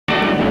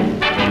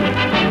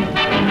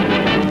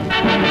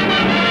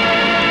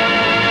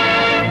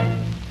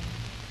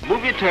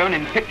Movietone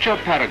in picture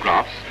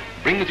paragraphs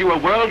brings you a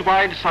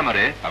worldwide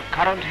summary of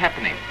current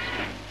happenings.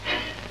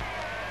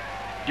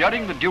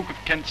 During the Duke of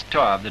Kent's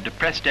tour of the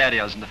depressed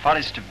areas in the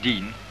Forest of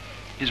Dean,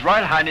 His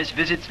Royal Highness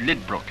visits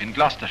Lydbrook in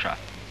Gloucestershire.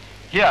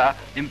 Here,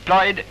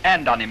 employed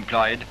and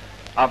unemployed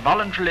are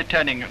voluntarily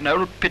turning an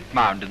old pit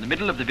mound in the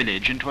middle of the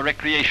village into a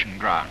recreation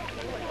ground.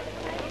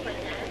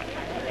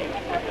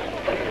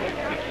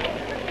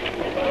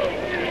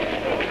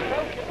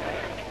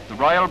 The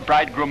royal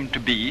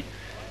bridegroom-to-be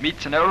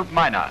meets an old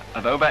miner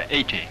of over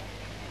 80.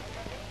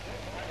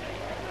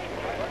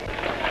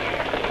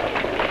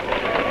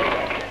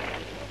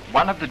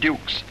 One of the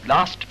Duke's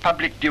last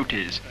public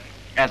duties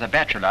as a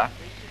bachelor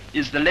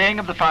is the laying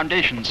of the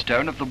foundation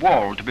stone of the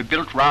wall to be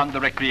built round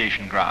the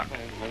recreation ground.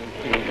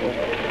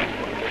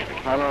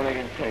 How long it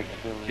can take?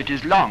 It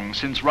is long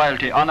since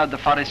royalty honoured the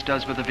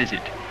foresters with a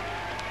visit,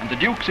 and the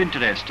Duke's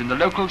interest in the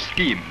local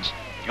schemes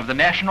of the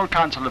National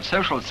Council of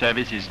Social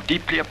Service is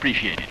deeply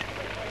appreciated.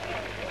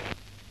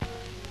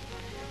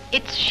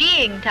 It's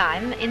skiing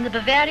time in the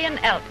Bavarian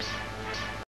Alps.